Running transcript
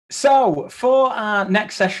So for our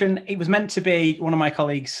next session, it was meant to be one of my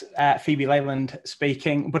colleagues, Phoebe Leyland,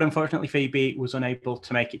 speaking, but unfortunately Phoebe was unable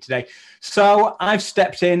to make it today. So I've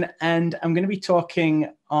stepped in and I'm going to be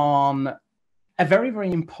talking on a very,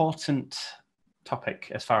 very important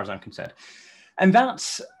topic as far as I'm concerned. And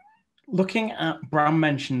that's looking at brand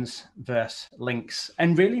mentions versus links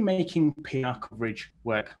and really making PR coverage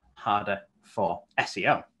work harder for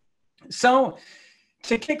SEO. So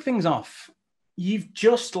to kick things off, you've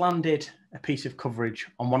just landed a piece of coverage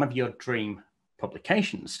on one of your dream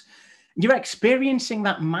publications. You're experiencing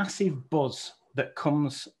that massive buzz that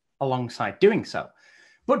comes alongside doing so.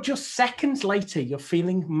 But just seconds later, you're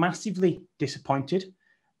feeling massively disappointed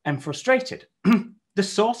and frustrated. The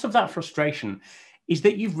source of that frustration is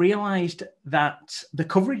that you've realized that the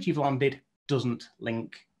coverage you've landed doesn't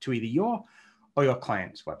link to either your or your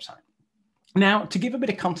client's website. Now, to give a bit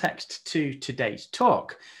of context to today's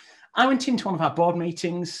talk, I went into one of our board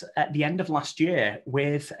meetings at the end of last year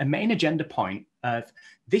with a main agenda point of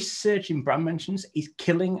this surge in brand mentions is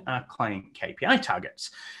killing our client KPI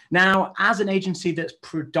targets. Now, as an agency that's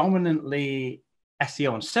predominantly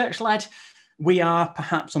SEO and search led, we are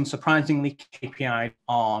perhaps unsurprisingly KPI'd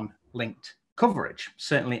on linked coverage,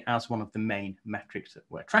 certainly as one of the main metrics that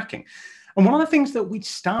we're tracking. And one of the things that we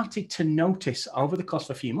started to notice over the course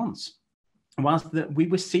of a few months was that we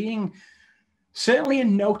were seeing certainly a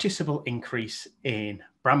noticeable increase in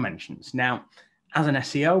brand mentions. Now, as an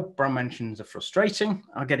SEO, brand mentions are frustrating.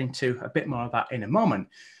 I'll get into a bit more of that in a moment,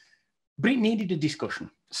 but it needed a discussion.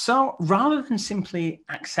 So rather than simply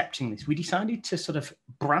accepting this, we decided to sort of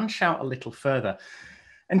branch out a little further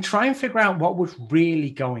and try and figure out what was really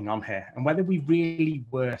going on here and whether we really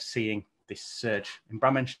were seeing this surge in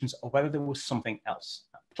brand mentions or whether there was something else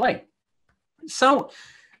at play. So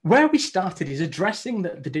where we started is addressing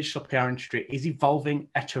that the digital PR industry is evolving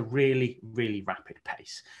at a really, really rapid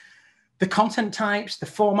pace. The content types, the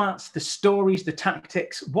formats, the stories, the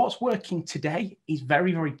tactics, what's working today is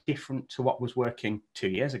very, very different to what was working 2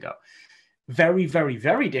 years ago. Very, very,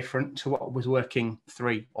 very different to what was working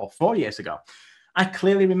 3 or 4 years ago. I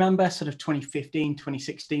clearly remember sort of 2015,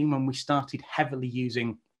 2016, when we started heavily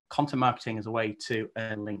using content marketing as a way to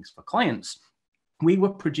earn links for clients. We were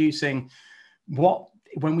producing what,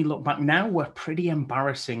 when we look back now, were pretty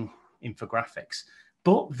embarrassing infographics,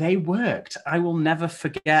 but they worked. I will never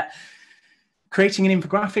forget creating an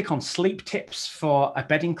infographic on sleep tips for a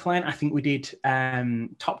bedding client. I think we did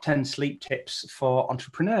top 10 sleep tips for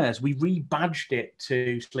entrepreneurs. We rebadged it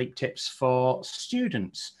to sleep tips for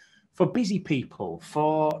students, for busy people,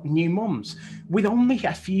 for new mums, with only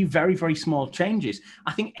a few very, very small changes.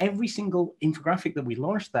 I think every single infographic that we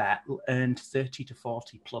launched there earned 30 to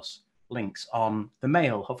 40 plus links on the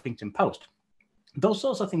Mail, Huffington Post. Those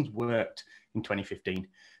sorts of things worked in 2015.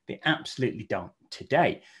 They absolutely don't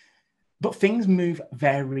today. But things move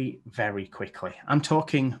very, very quickly. I'm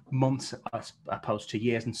talking months as opposed to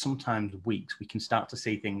years and sometimes weeks. We can start to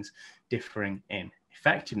see things differing in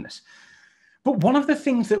effectiveness. But one of the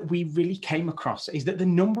things that we really came across is that the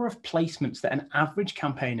number of placements that an average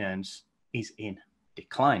campaign earns is in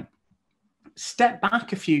decline. Step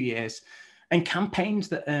back a few years, and campaigns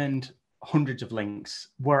that earned hundreds of links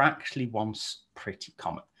were actually once pretty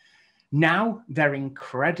common. Now they're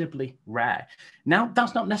incredibly rare. Now,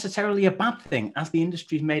 that's not necessarily a bad thing, as the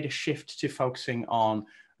industry's made a shift to focusing on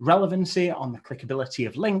relevancy, on the clickability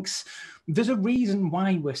of links. There's a reason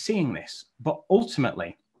why we're seeing this, but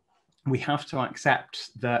ultimately, we have to accept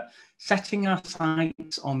that setting our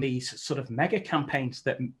sights on these sort of mega campaigns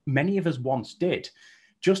that many of us once did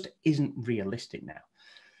just isn't realistic now.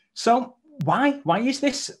 So why is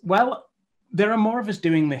this? Well, there are more of us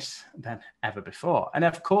doing this than ever before. And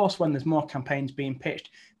of course, when there's more campaigns being pitched,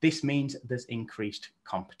 this means there's increased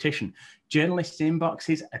competition. Journalists'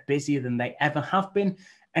 inboxes are busier than they ever have been,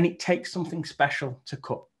 and it takes something special to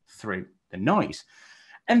cut through the noise.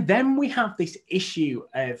 And then we have this issue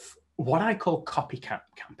of what I call copycat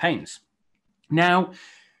campaigns. Now,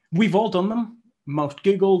 we've all done them. Most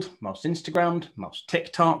Googled, most Instagrammed, most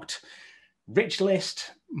TikToked, rich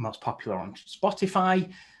list, most popular on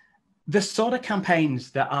Spotify. The sort of campaigns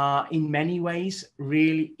that are in many ways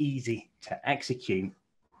really easy to execute.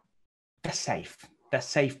 They're safe. They're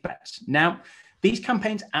safe bets. Now, these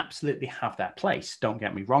campaigns absolutely have their place. Don't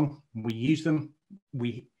get me wrong. We use them.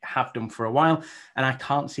 We have done for a while, and I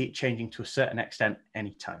can't see it changing to a certain extent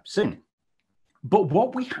anytime soon. But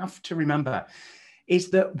what we have to remember is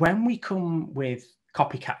that when we come with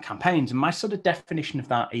copycat campaigns, and my sort of definition of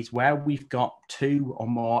that is where we've got 2 or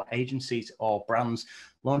more agencies or brands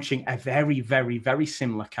launching a very, very, very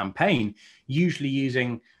similar campaign, usually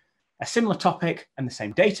using a similar topic and the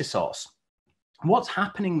same data source. what's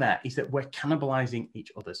happening there is that we're cannibalizing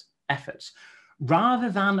each other's efforts. Rather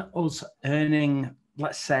than us earning,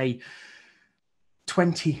 let's say,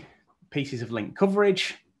 20 pieces of link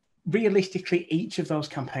coverage, realistically, each of those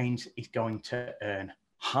campaigns is going to earn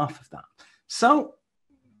half of that. So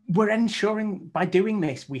we're ensuring, by doing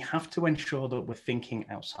this, we have to ensure that we're thinking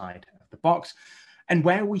outside of the box, and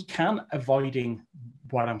where we can, avoiding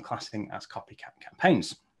what I'm classing as copycat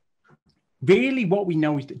campaigns. Really, what we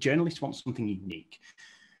know is that journalists want something unique,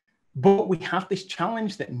 but we have this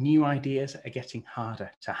challenge that new ideas are getting harder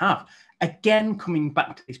to have. Again, coming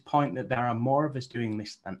back to this point that there are more of us doing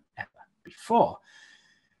this than ever before.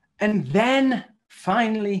 And then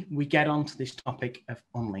finally, we get onto this topic of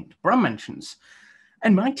unlinked brand mentions.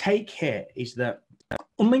 And my take here is that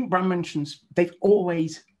unlinked brand mentions, they've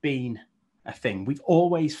always been a thing. We've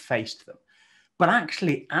always faced them. But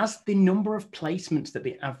actually, as the number of placements that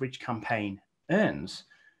the average campaign earns,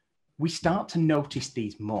 we start to notice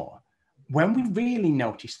these more. When we really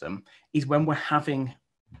notice them is when we're having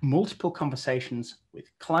multiple conversations with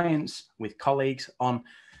clients, with colleagues on,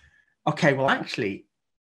 okay, well, actually,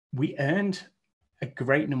 we earned a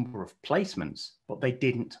great number of placements, but they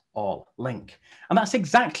didn't all link. And that's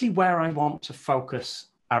exactly where I want to focus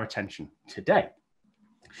our attention today.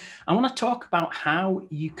 I want to talk about how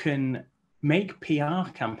you can make PR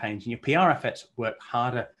campaigns and your PR efforts work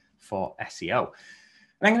harder for SEO.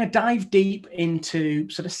 And I'm going to dive deep into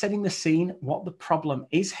sort of setting the scene, what the problem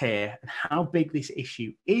is here and how big this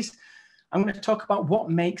issue is. I'm going to talk about what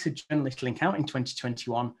makes a journalist link out in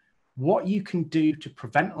 2021, what you can do to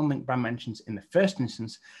prevent unlinked brand mentions in the first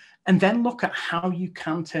instance, and then look at how you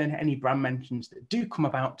can turn any brand mentions that do come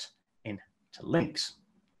about into links.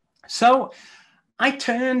 So I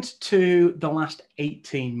turned to the last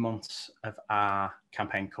 18 months of our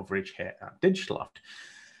campaign coverage here at Digitaloft.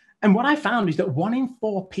 And what I found is that 1 in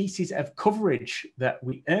 4 pieces of coverage that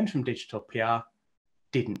we earned from digital PR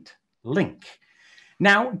didn't link.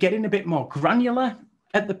 Now, getting a bit more granular,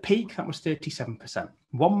 at the peak, that was 37%.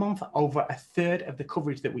 1 month, over a third of the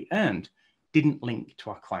coverage that we earned didn't link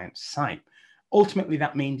to our client's site. Ultimately,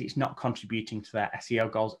 that means it's not contributing to their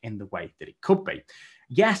SEO goals in the way that it could be.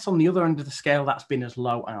 Yes, on the other end of the scale, that's been as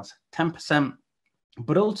low as 10%,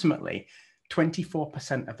 but ultimately,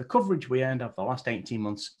 24% of the coverage we earned over the last 18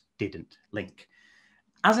 months didn't link.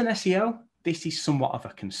 As an SEO, this is somewhat of a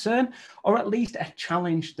concern, or at least a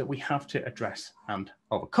challenge that we have to address and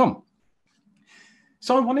overcome.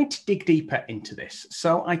 So I wanted to dig deeper into this.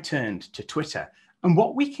 So I turned to Twitter. And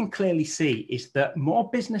what we can clearly see is that more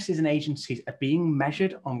businesses and agencies are being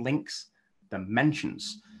measured on links than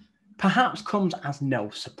mentions. Perhaps comes as no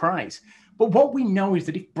surprise. But what we know is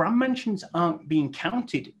that if brand mentions aren't being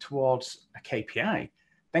counted towards a KPI,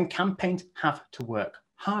 then campaigns have to work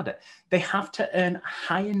harder. They have to earn a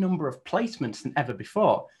higher number of placements than ever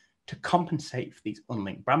before to compensate for these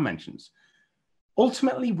unlinked brand mentions.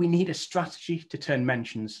 Ultimately, we need a strategy to turn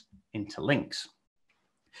mentions into links.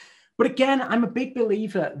 But again, I'm a big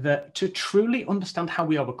believer that to truly understand how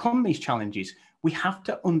we overcome these challenges, we have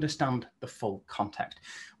to understand the full context.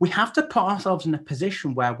 We have to put ourselves in a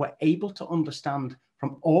position where we're able to understand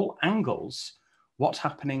from all angles what's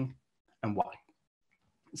happening and why.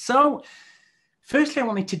 So, firstly, I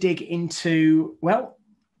wanted to dig into, well,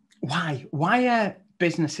 why? Why are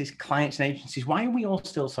businesses, clients, and agencies, why are we all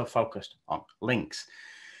still so focused on links?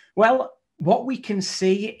 Well, what we can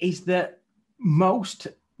see is that most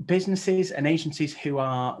businesses and agencies who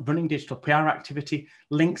are running digital PR activity,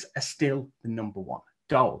 links are still the #1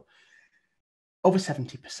 goal, over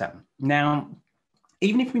 70%. Now,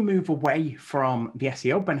 even if we move away from the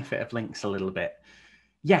SEO benefit of links a little bit,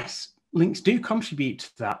 yes, links do contribute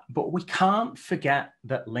to that, but we can't forget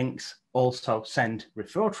that links also send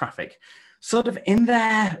referral traffic. Sort of in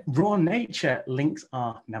their raw nature, links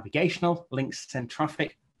are navigational. Links send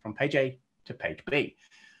traffic from page A to page B.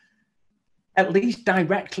 At least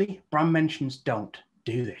directly, brand mentions don't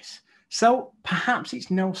do this. So perhaps it's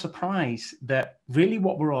no surprise that really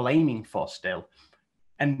what we're all aiming for still,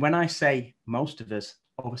 and when I say most of us,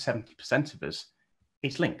 over 70% of us,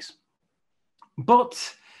 it's links.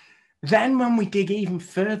 But then when we dig even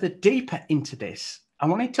further deeper into this, I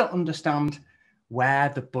wanted to understand where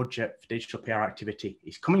the budget for digital PR activity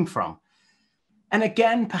is coming from. And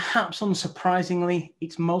again, perhaps unsurprisingly,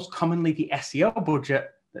 it's most commonly the SEO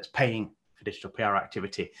budget that's paying for digital PR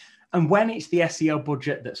activity. And when it's the SEO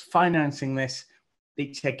budget that's financing this,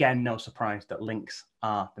 it's again no surprise that links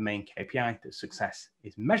are the main KPI that success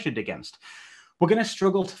is measured against. We're going to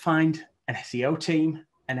struggle to find an SEO team,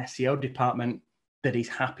 an SEO department that is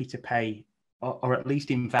happy to pay or at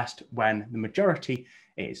least invest when the majority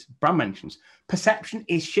is brand mentions. Perception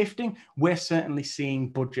is shifting. We're certainly seeing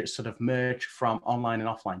budgets sort of merge from online and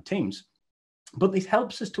offline teams. But this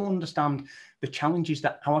helps us to understand the challenges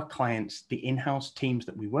that our clients, the in-house teams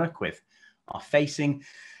that we work with, are facing,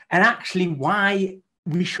 and actually why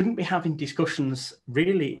we shouldn't be having discussions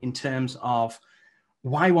really in terms of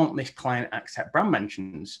why won't this client accept brand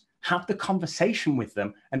mentions? Have the conversation with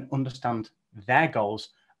them and understand their goals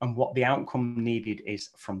and what the outcome needed is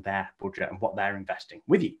from their budget and what they're investing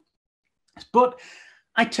with you. But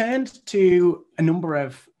I turned to a number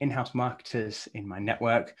of in-house marketers in my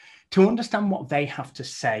network to understand what they have to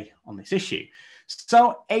say on this issue.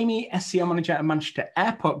 So Amy, SEO manager at Manchester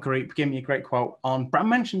Airport Group, gave me a great quote on brand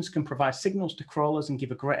mentions can provide signals to crawlers and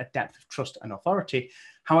give a greater depth of trust and authority.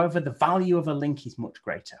 However, the value of a link is much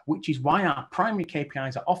greater, which is why our primary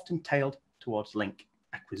KPIs are often tailored towards link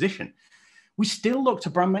acquisition. We still look to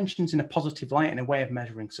brand mentions in a positive light and a way of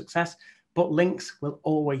measuring success, but links will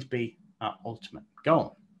always be our ultimate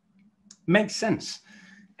goal. Makes sense.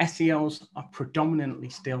 SEOs are predominantly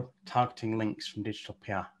still targeting links from digital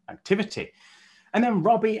PR activity. And then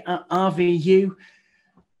Robbie at RVU,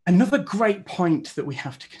 another great point that we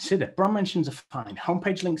have to consider. Brand mentions are fine.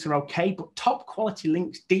 Homepage links are okay, but top quality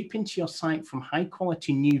links deep into your site from high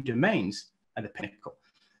quality new domains are the pinnacle.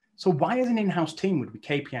 So why as an in-house team would we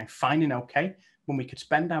KPI fine and okay when we could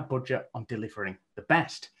spend our budget on delivering the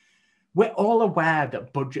best? We're all aware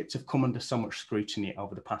that budgets have come under so much scrutiny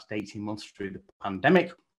over the past 18 months through the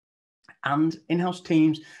pandemic, and in-house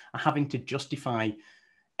teams are having to justify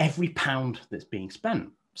every pound that's being spent.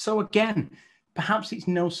 So again, perhaps it's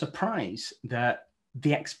no surprise that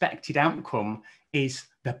the expected outcome is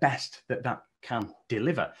the best that that can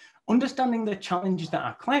deliver. Understanding the challenges that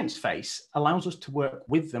our clients face allows us to work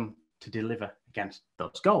with them to deliver against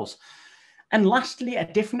those goals. And lastly, a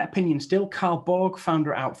different opinion still, Carl Borg,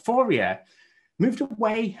 founder at Outforia, moved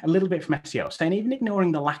away a little bit from SEO, saying even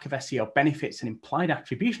ignoring the lack of SEO benefits and implied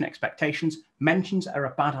attribution expectations, mentions are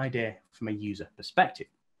a bad idea from a user perspective.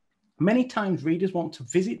 Many times readers want to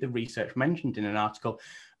visit the research mentioned in an article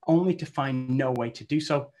only to find no way to do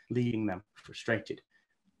so, leaving them frustrated.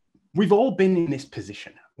 We've all been in this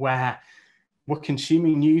position where we're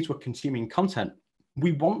consuming news, we're consuming content.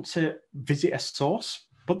 We want to visit a source,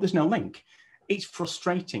 but there's no link. It's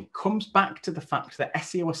frustrating. Comes back to the fact that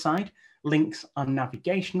SEO aside, links are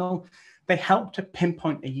navigational. They help to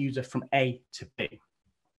pinpoint a user from A to B.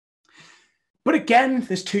 But again,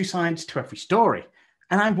 there's two sides to every story.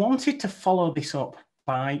 And I wanted to follow this up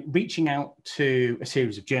by reaching out to a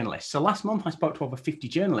series of journalists. So last month, I spoke to over 50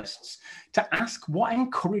 journalists to ask what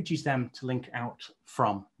encourages them to link out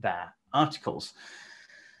from their articles.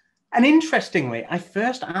 And interestingly, I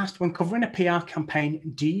first asked when covering a PR campaign,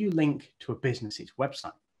 do you link to a business's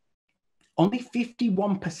website? Only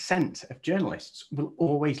 51% of journalists will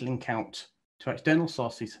always link out to external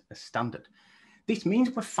sources as standard. This means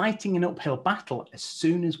we're fighting an uphill battle as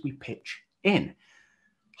soon as we pitch in.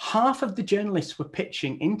 Half of the journalists we're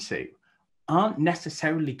pitching into aren't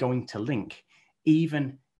necessarily going to link,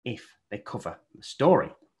 even if they cover the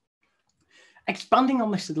story. Expanding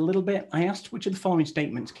on this a little bit, I asked which of the following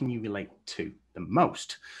statements can you relate to the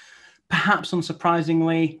most? Perhaps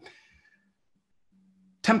unsurprisingly,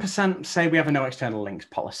 10% say we have a no external links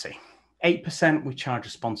policy. 8% we charge a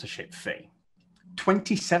sponsorship fee.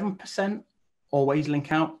 27% always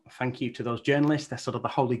link out. Thank you to those journalists. They're sort of the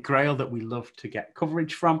holy grail that we love to get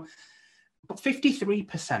coverage from. But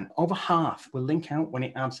 53%, over half, will link out when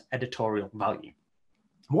it adds editorial value.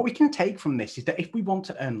 What we can take from this is that if we want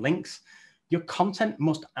to earn links, your content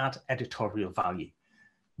must add editorial value.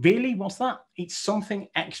 Really, what's that? It's something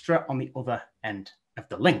extra on the other end of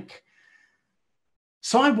the link.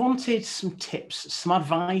 So I wanted some tips, some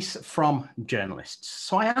advice from journalists.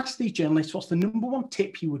 So I asked these journalists, what's the number one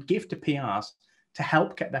tip you would give to PRs to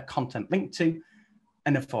help get their content linked to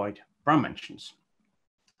and avoid brand mentions?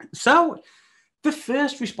 So the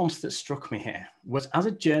first response that struck me here was, as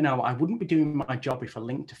a journal, I wouldn't be doing my job if a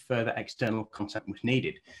link to further external content was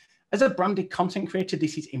needed. As a branded content creator,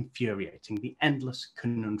 this is infuriating, the endless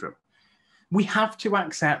conundrum. We have to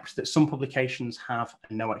accept that some publications have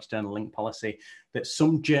a no external link policy, that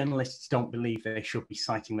some journalists don't believe they should be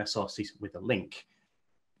citing their sources with a link.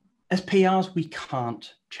 As PRs, we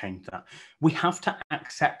can't change that. We have to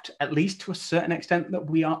accept, at least to a certain extent, that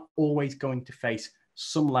we are always going to face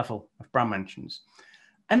some level of brand mentions.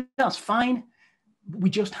 And that's fine. We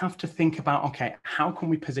just have to think about, okay, how can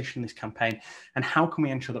we position this campaign and how can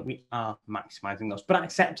we ensure that we are maximizing those? But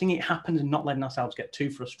accepting it happens and not letting ourselves get too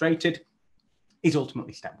frustrated is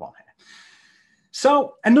ultimately step one here.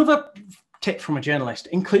 So another tip from a journalist: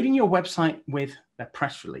 including your website with their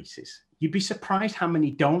press releases. You'd be surprised how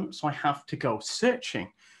many don't, so I have to go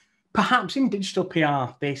searching. Perhaps in digital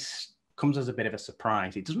PR, this comes as a bit of a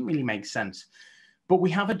surprise. It doesn't really make sense. But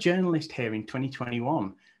we have a journalist here in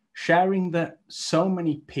 2021 sharing that so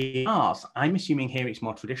many PRs, I'm assuming here it's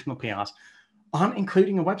more traditional PRs, aren't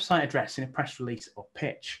including a website address in a press release or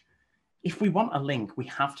pitch. If we want a link, we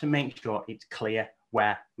have to make sure it's clear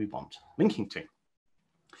where we want linking to.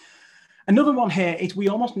 Another one here is we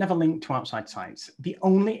almost never link to outside sites. The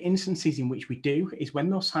only instances in which we do is when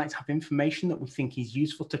those sites have information that we think is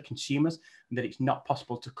useful to consumers and that it's not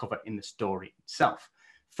possible to cover in the story itself.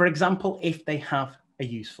 For example, if they have a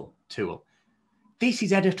useful tool. This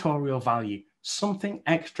is editorial value, something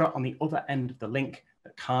extra on the other end of the link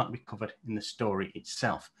that can't be covered in the story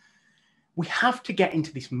itself. We have to get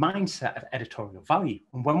into this mindset of editorial value.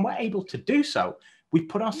 And when we're able to do so, we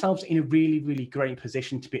put ourselves in a really, really great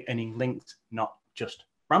position to be earning links, not just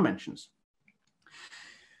brand mentions.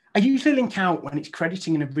 I usually link out when it's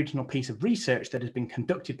crediting an original piece of research that has been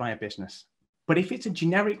conducted by a business. But if it's a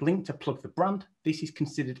generic link to plug the brand, this is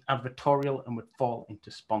considered advertorial and would fall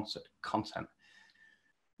into sponsored content.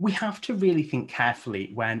 We have to really think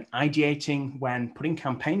carefully when ideating, when putting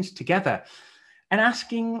campaigns together, and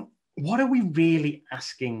asking, what are we really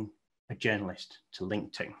asking a journalist to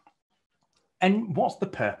link to? And what's the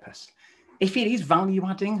purpose? If it is value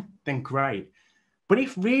adding, then great. But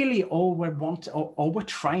if really all we're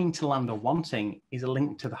trying to land or wanting is a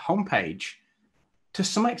link to the homepage, to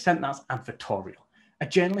some extent that's advertorial. A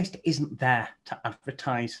journalist isn't there to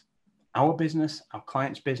advertise our business, our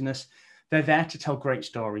client's business. They're there to tell great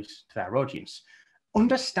stories to their audience.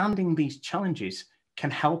 Understanding these challenges can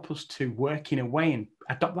help us to work in a way and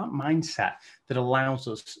adopt that mindset that allows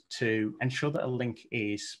us to ensure that a link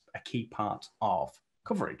is a key part of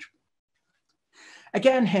coverage.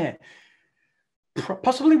 Again here,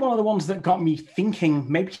 possibly one of the ones that got me thinking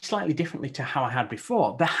maybe slightly differently to how I had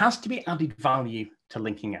before, there has to be added value to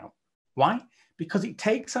linking out. Why? Because it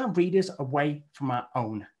takes our readers away from our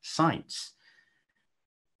own sites.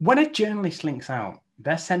 When a journalist links out,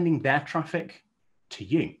 they're sending their traffic to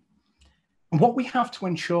you. And what we have to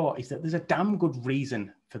ensure is that there's a damn good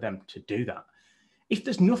reason for them to do that. If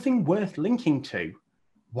there's nothing worth linking to,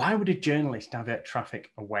 why would a journalist divert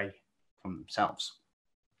traffic away from themselves?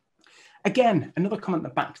 Again, another comment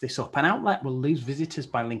that backs this up, an outlet will lose visitors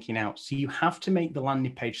by linking out. So you have to make the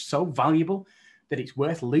landing page so valuable that it's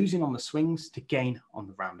worth losing on the swings to gain on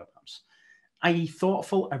the roundabouts, i.e.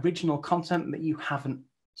 thoughtful, original content that you haven't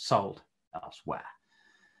sold elsewhere.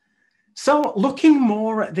 So looking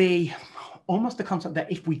more at almost the concept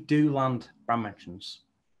that if we do land brand mentions,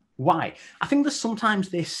 why? I think there's sometimes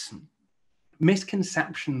this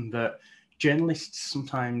misconception that journalists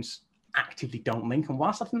sometimes actively don't link. And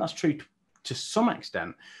whilst I think that's true to some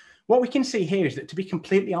extent, what we can see here is that, to be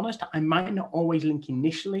completely honest, I might not always link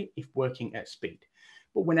initially if working at speed.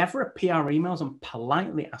 But whenever a PR emails and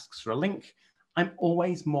politely asks for a link, I'm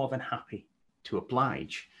always more than happy to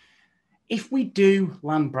oblige. If we do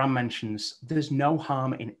land brand mentions, there's no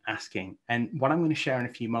harm in asking. And what I'm going to share in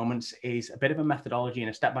a few moments is a bit of a methodology and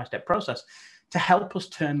a step-by-step process to help us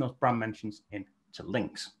turn those brand mentions into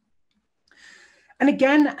links. And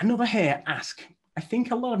again, another here, ask. I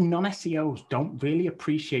think a lot of non-SEOs don't really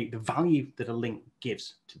appreciate the value that a link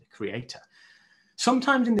gives to the creator.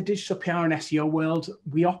 Sometimes in the digital PR and SEO world,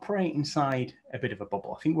 we operate inside a bit of a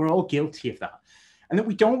bubble. I think we're all guilty of that. And that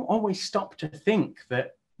we don't always stop to think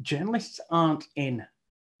that journalists aren't in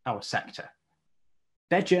our sector.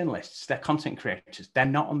 They're journalists, they're content creators. They're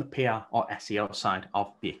not on the PR or SEO side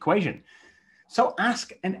of the equation. So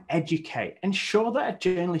ask and educate. Ensure that a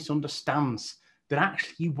journalist understands that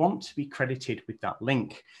actually you want to be credited with that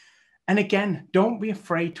link. And again, don't be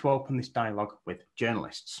afraid to open this dialogue with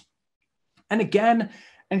journalists. And again,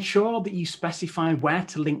 ensure that you specify where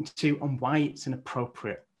to link to and why it's an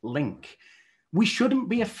appropriate link. We shouldn't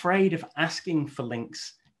be afraid of asking for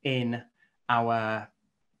links in our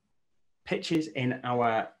pitches, in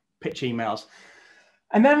our pitch emails.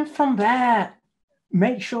 And then from there,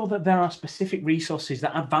 make sure that there are specific resources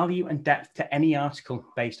that add value and depth to any article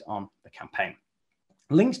based on the campaign.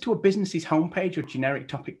 Links to a business's homepage or generic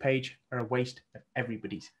topic page are a waste of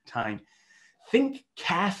everybody's time. Think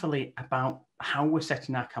carefully about how we're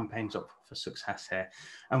setting our campaigns up for success here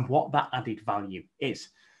and what that added value is.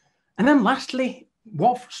 And then lastly,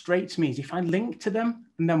 what frustrates me is if I link to them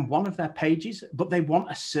and then one of their pages, but they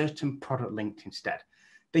want a certain product linked instead.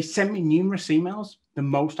 They send me numerous emails. The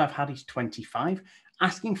most I've had is 25,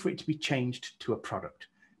 asking for it to be changed to a product.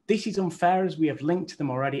 This is unfair as we have linked to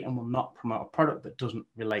them already and will not promote a product that doesn't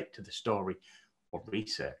relate to the story or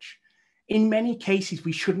research. In many cases,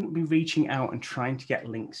 we shouldn't be reaching out and trying to get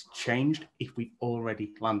links changed if we've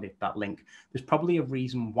already landed that link. There's probably a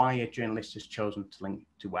reason why a journalist has chosen to link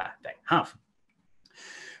to where they have.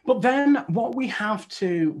 But then what we have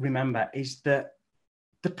to remember is that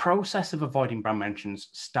the process of avoiding brand mentions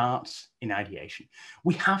starts in ideation.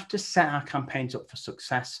 We have to set our campaigns up for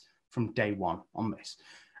success from day one on this.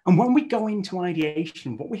 And when we go into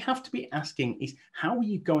ideation, what we have to be asking is, how are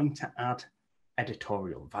you going to add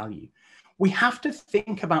editorial value? We have to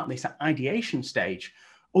think about this at ideation stage.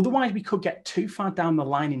 Otherwise, we could get too far down the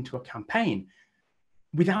line into a campaign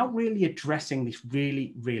without really addressing this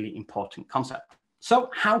really, really important concept. So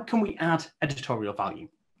how can we add editorial value?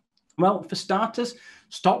 Well, for starters,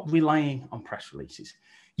 stop relying on press releases.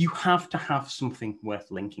 You have to have something worth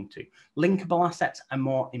linking to. Linkable assets are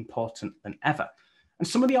more important than ever. And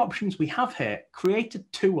some of the options we have here: create a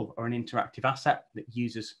tool or an interactive asset that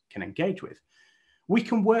users can engage with. We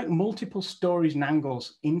can work multiple stories and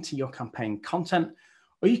angles into your campaign content,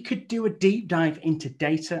 or you could do a deep dive into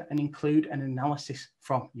data and include an analysis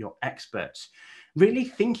from your experts. Really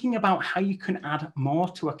thinking about how you can add more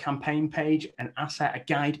to a campaign page, an asset, a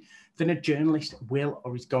guide than a journalist will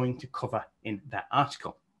or is going to cover in their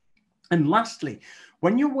article. And lastly,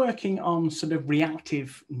 when you're working on sort of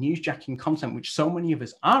reactive newsjacking content, which so many of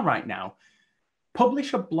us are right now,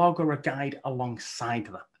 publish a blog or a guide alongside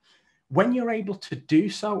that. When you're able to do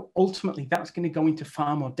so, ultimately, that's going to go into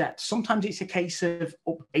far more depth. Sometimes it's a case of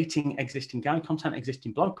updating existing guide content,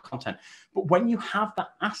 existing blog content. But when you have that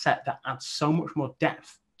asset that adds so much more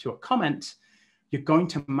depth to a comment, you're going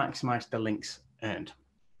to maximize the links earned.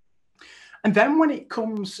 And then when it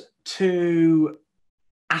comes to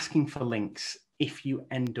asking for links, if you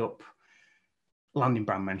end up landing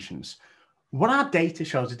brand mentions, what our data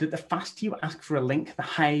shows is that the faster you ask for a link, the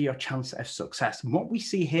higher your chance of success. And what we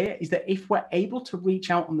see here is that if we're able to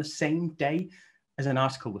reach out on the same day as an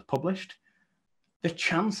article was published, the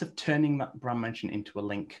chance of turning that brand mention into a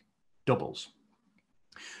link doubles.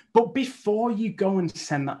 But before you go and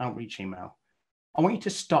send that outreach email, I want you to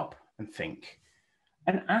stop and think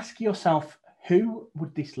and ask yourself, who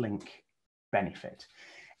would this link benefit?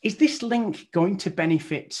 Is this link going to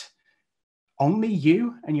benefit only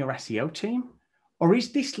you and your SEO team? Or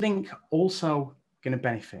is this link also going to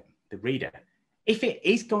benefit the reader? If it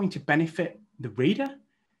is going to benefit the reader,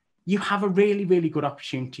 you have a really, really good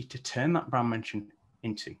opportunity to turn that brand mention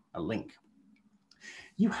into a link.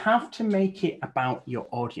 You have to make it about your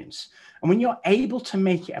audience. And when you're able to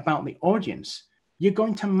make it about the audience, you're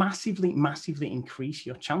going to massively, massively increase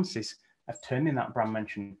your chances of turning that brand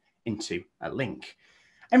mention into a link.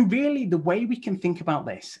 And really, the way we can think about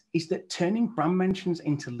this is that turning brand mentions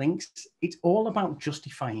into links, it's all about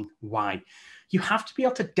justifying why. You have to be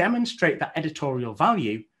able to demonstrate that editorial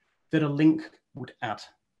value that a link would add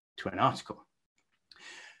to an article.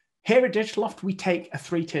 Here at Digitaloft, we take a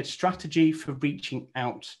three-tiered strategy for reaching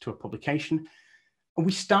out to a publication. And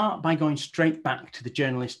we start by going straight back to the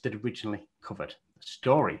journalist that originally covered the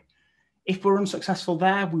story. If we're unsuccessful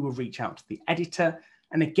there, we will reach out to the editor.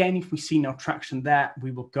 And again, if we see no traction there,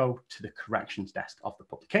 we will go to the corrections desk of the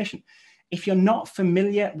publication. If you're not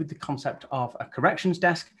familiar with the concept of a corrections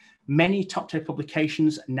desk, many top-tier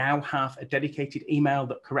publications now have a dedicated email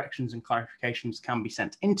that corrections and clarifications can be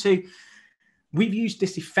sent into. We've used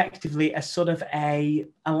this effectively as sort of a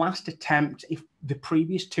last attempt if the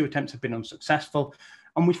previous two attempts have been unsuccessful,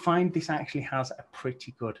 and we find this actually has a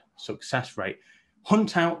pretty good success rate.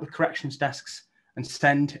 Hunt out the corrections desks and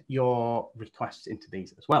send your requests into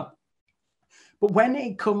these as well. But when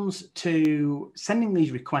it comes to sending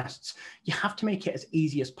these requests, you have to make it as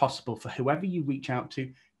easy as possible for whoever you reach out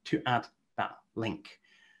to add that link.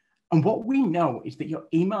 And what we know is that your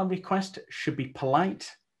email request should be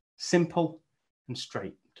polite, simple, and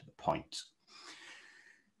straight to the point.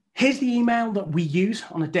 Here's the email that we use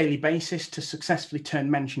on a daily basis to successfully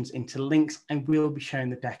turn mentions into links, and we'll be sharing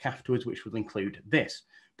the deck afterwards, which will include this.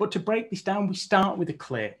 But to break this down, we start with a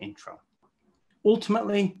clear intro.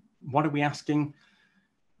 Ultimately, what are we asking?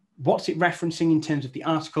 What's it referencing in terms of the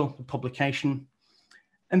article, the publication?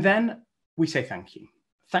 And then we say thank you.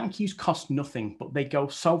 Thank yous cost nothing, but they go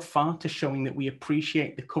so far to showing that we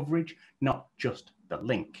appreciate the coverage, not just the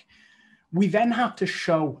link. We then have to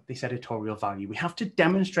show this editorial value. We have to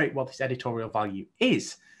demonstrate what this editorial value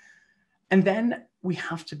is. And then we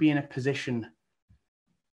have to be in a position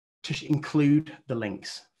to include the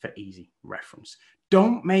links for easy reference.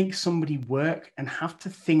 Don't make somebody work and have to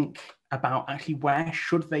think about actually where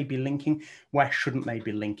should they be linking, where shouldn't they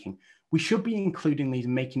be linking. We should be including these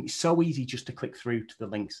and making it so easy just to click through to the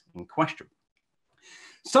links in question.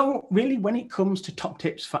 So really, when it comes to top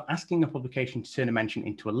tips for asking a publication to turn a mention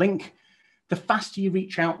into a link, The faster you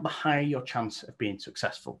reach out, the higher your chance of being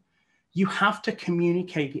successful. You have to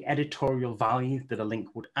communicate the editorial value that a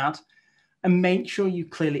link would add, and make sure you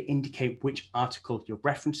clearly indicate which article you're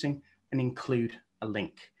referencing and include a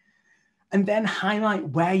link. And then highlight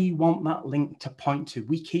where you want that link to point to.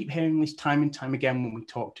 We keep hearing this time and time again when we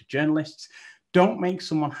talk to journalists. Don't make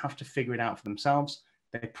someone have to figure it out for themselves.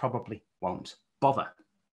 They probably won't bother.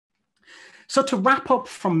 So to wrap up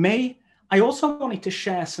from me, I also wanted to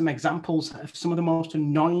share some examples of some of the most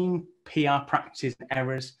annoying PR practices and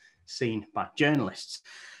errors seen by journalists.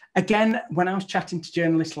 Again, when I was chatting to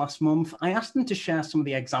journalists last month, I asked them to share some of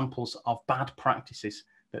the examples of bad practices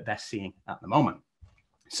that they're seeing at the moment.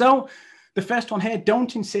 So the first one here,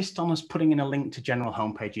 don't insist on us putting in a link to general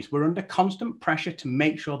homepages. We're under constant pressure to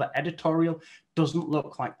make sure that editorial doesn't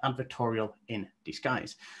look like advertorial in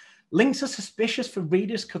disguise. Links are suspicious for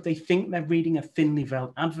readers because they think they're reading a thinly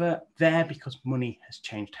veiled advert there because money has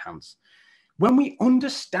changed hands. When we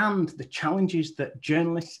understand the challenges that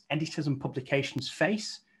journalists, editors, and publications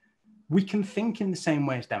face, we can think in the same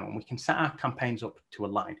way as them, and we can set our campaigns up to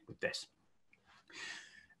align with this.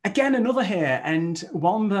 Again, another here, and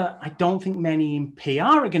one that I don't think many in PR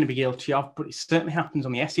are going to be guilty of, but it certainly happens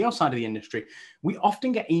on the SEO side of the industry. We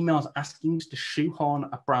often get emails asking us to shoehorn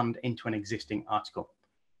a brand into an existing article.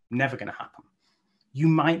 Never going to happen. You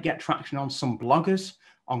might get traction on some bloggers,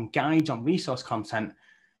 on guides, on resource content,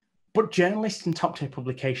 but journalists and top-tier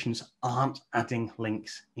publications aren't adding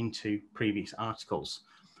links into previous articles,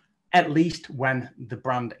 at least when the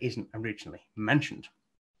brand isn't originally mentioned.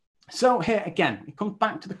 So here again, it comes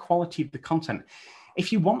back to the quality of the content.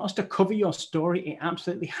 If you want us to cover your story, it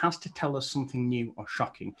absolutely has to tell us something new or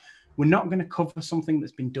shocking. We're not going to cover something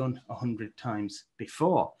that's been done 100 times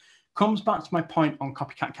before. Comes back to my point on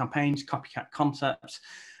copycat campaigns, copycat concepts,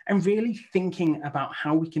 and really thinking about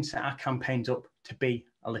how we can set our campaigns up to be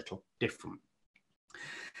a little different.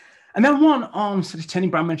 And then one on sort of turning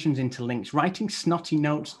brand mentions into links, writing snotty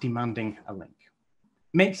notes demanding a link.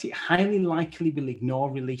 Makes it highly likely we'll ignore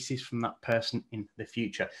releases from that person in the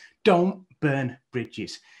future. Don't burn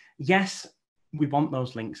bridges. Yes, we want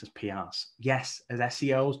those links as PRs. Yes, as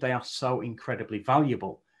SEOs, they are so incredibly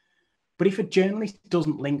valuable. But if a journalist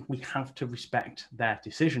doesn't link, we have to respect their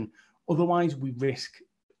decision. Otherwise, we risk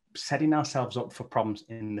setting ourselves up for problems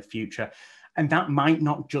in the future. And that might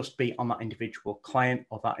not just be on that individual client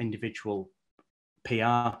or that individual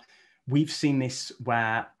PR. We've seen this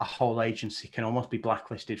where a whole agency can almost be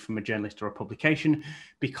blacklisted from a journalist or a publication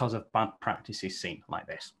because of bad practices seen like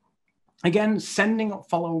this. Again, sending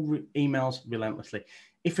follow emails relentlessly.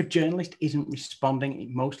 If a journalist isn't responding, it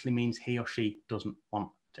mostly means he or she doesn't want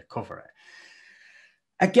to cover it.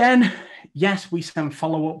 Again, yes, we send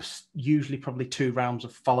follow-ups, usually probably 2 rounds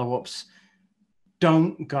of follow-ups.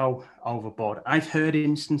 Don't go overboard. I've heard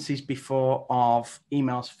instances before of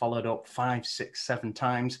emails followed up 5, 6, 7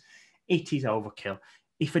 times. It is overkill.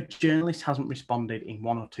 If a journalist hasn't responded in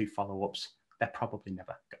 1 or 2 follow-ups, they're probably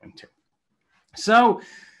never going to. So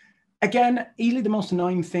again, easily the most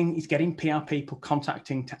annoying thing is getting PR people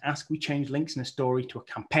contacting to ask we change links in a story to a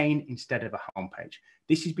campaign instead of a homepage.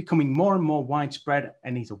 This is becoming more and more widespread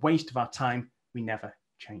and is a waste of our time. We never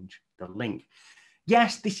change the link.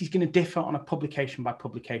 Yes, this is going to differ on a publication by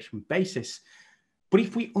publication basis, but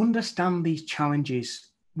if we understand these challenges,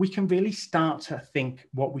 we can really start to think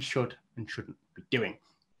what we should and shouldn't be doing.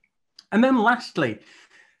 And then lastly,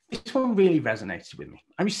 this one really resonated with me.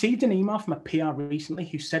 I received an email from a PR recently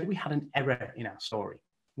who said we had an error in our story.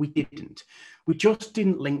 We didn't. We just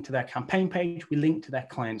didn't link to their campaign page. We linked to their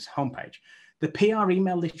client's homepage. The PR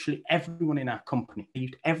emailed literally everyone in our company. They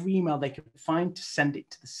used every email they could find to send it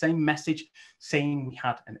to the same message saying we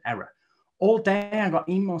had an error. All day, I got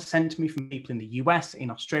emails sent to me from people in the US,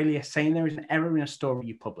 in Australia, saying there is an error in a story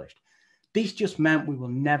you published. This just meant we will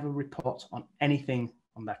never report on anything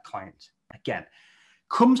on their client again.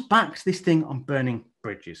 Comes back to this thing on burning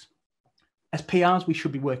bridges. As PRs, we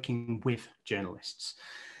should be working with journalists.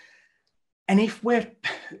 And if we're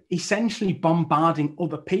essentially bombarding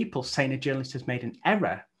other people saying a journalist has made an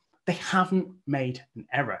error, they haven't made an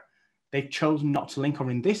error. They've chosen not to link,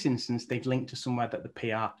 or in this instance, they've linked to somewhere that the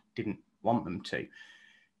PR didn't want them to.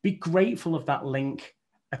 Be grateful of that link,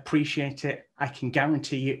 appreciate it. I can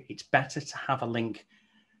guarantee you it's better to have a link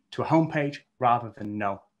to a homepage rather than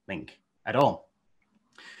no link at all.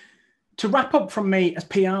 To wrap up from me, as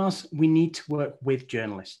PRs, we need to work with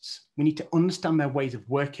journalists. We need to understand their ways of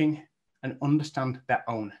working and understand their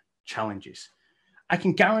own challenges. I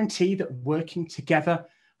can guarantee that working together,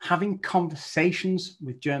 having conversations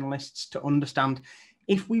with journalists to understand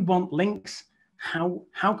if we want links, how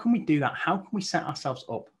can we do that? How can we set ourselves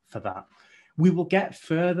up for that? We will get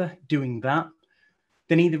further doing that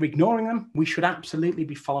than either ignoring them. We should absolutely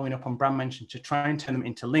be following up on brand mentions to try and turn them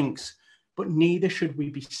into links, but neither should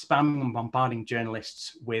we be spamming and bombarding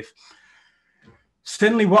journalists with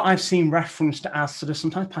certainly what I've seen referenced as sort of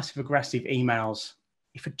sometimes passive-aggressive emails.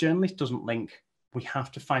 If a journalist doesn't link, we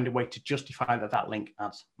have to find a way to justify that that link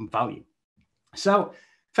adds value. So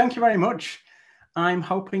thank you very much. I'm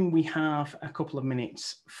hoping we have a couple of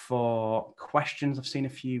minutes for questions. I've seen a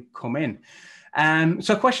few come in.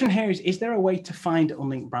 So a question here is there a way to find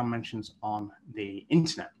unlinked brand mentions on the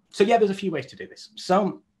internet? So yeah, there's a few ways to do this.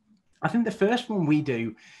 So I think the first one we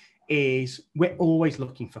do is we're always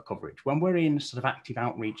looking for coverage. When we're in sort of active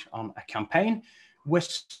outreach on a campaign, we're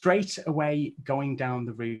straight away going down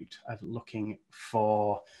the route of looking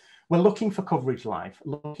for coverage live,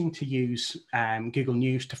 looking to use Google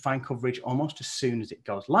News to find coverage almost as soon as it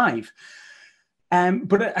goes live.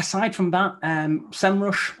 But aside from that,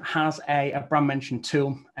 SEMrush has a brand mention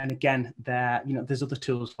tool. And again, there's other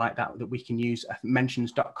tools like that that we can use.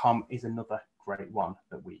 Mentions.com is another great one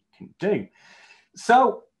that we can do.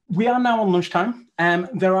 So we are now on lunchtime.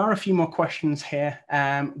 There are a few more questions here,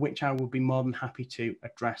 which I will be more than happy to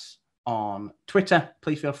address on Twitter.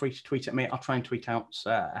 Please feel free to tweet at me. I'll try and tweet out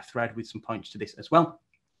a thread with some points to this as well.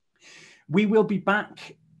 We will be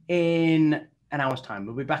back in an hour's time.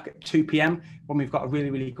 We'll be back at 2 p.m. when we've got a really,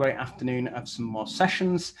 really great afternoon of some more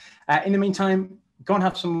sessions. In the meantime, go and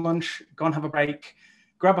have some lunch, go and have a break,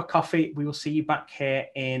 grab a coffee. We will see you back here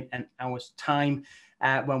in an hour's time.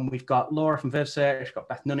 When we've got Laura from VerveSearch, we've got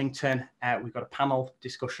Beth Nunnington, we've got a panel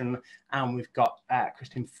discussion, and we've got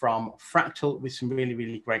Kristin from Fractal with some really,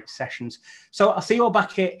 really great sessions. So I'll see you all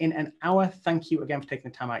back here in an hour. Thank you again for taking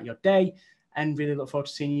the time out of your day, and really look forward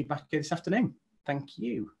to seeing you back here this afternoon. Thank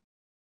you.